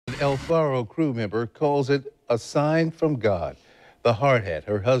El Faro crew member calls it a sign from God. The hard hat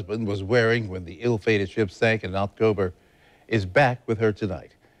her husband was wearing when the ill-fated ship sank in October is back with her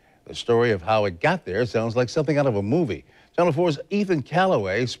tonight. The story of how it got there sounds like something out of a movie. Channel 4's Ethan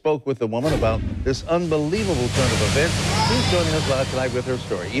Calloway spoke with the woman about this unbelievable turn of events. He's joining us live tonight with her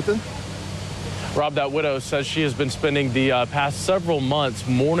story. Ethan? Rob, that widow says she has been spending the past several months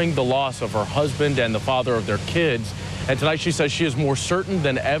mourning the loss of her husband and the father of their kids. And tonight she says she is more certain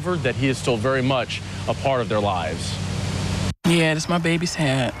than ever that he is still very much a part of their lives. Yeah, that's my baby's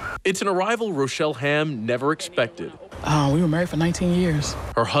hat. It's an arrival Rochelle Ham never expected. We were married for 19 years.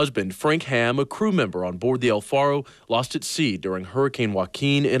 Her husband, Frank Ham, a crew member on board the El Faro, lost at sea during Hurricane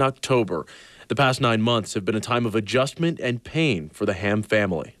Joaquin in October. The past 9 months have been a time of adjustment and pain for the Ham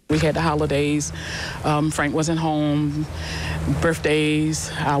family. We had the holidays. Frank wasn't home.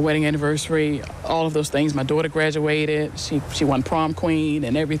 Birthdays, our wedding anniversary, all of those things. My daughter graduated. She won prom queen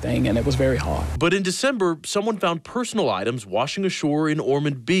and everything, and it was very hard. But in December, someone found personal items washing ashore in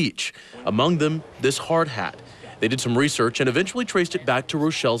Ormond Beach. Among them, this hard hat. They did some research and eventually traced it back to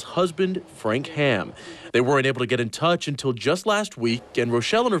Rochelle's husband, Frank Ham. They weren't able to get in touch until just last week, and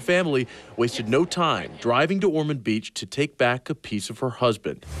Rochelle and her family wasted no time driving to Ormond Beach to take back a piece of her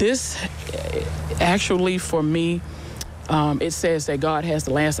husband. This, actually, for me, it says that God has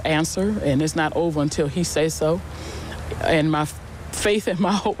the last answer, and it's not over until he says so. And my faith and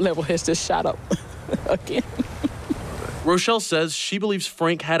my hope level has just shot up again. Rochelle says she believes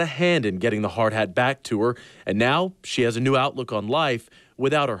Frank had a hand in getting the hard hat back to her, and now she has a new outlook on life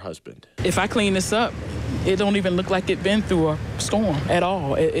without her husband. If I clean this up, it don't even look like it's been through a storm at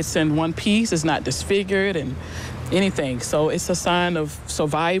all. It's in one piece. It's not disfigured and anything. So it's a sign of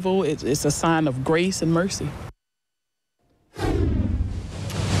survival. It's a sign of grace and mercy.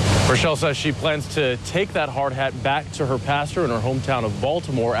 Rochelle says she plans to take that hard hat back to her pastor in her hometown of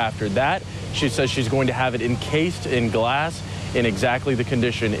Baltimore after that. She says she's going to have it encased in glass in exactly the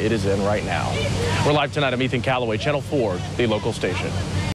condition it is in right now. We're live tonight. I'm Ethan Calloway, Channel 4, the local station.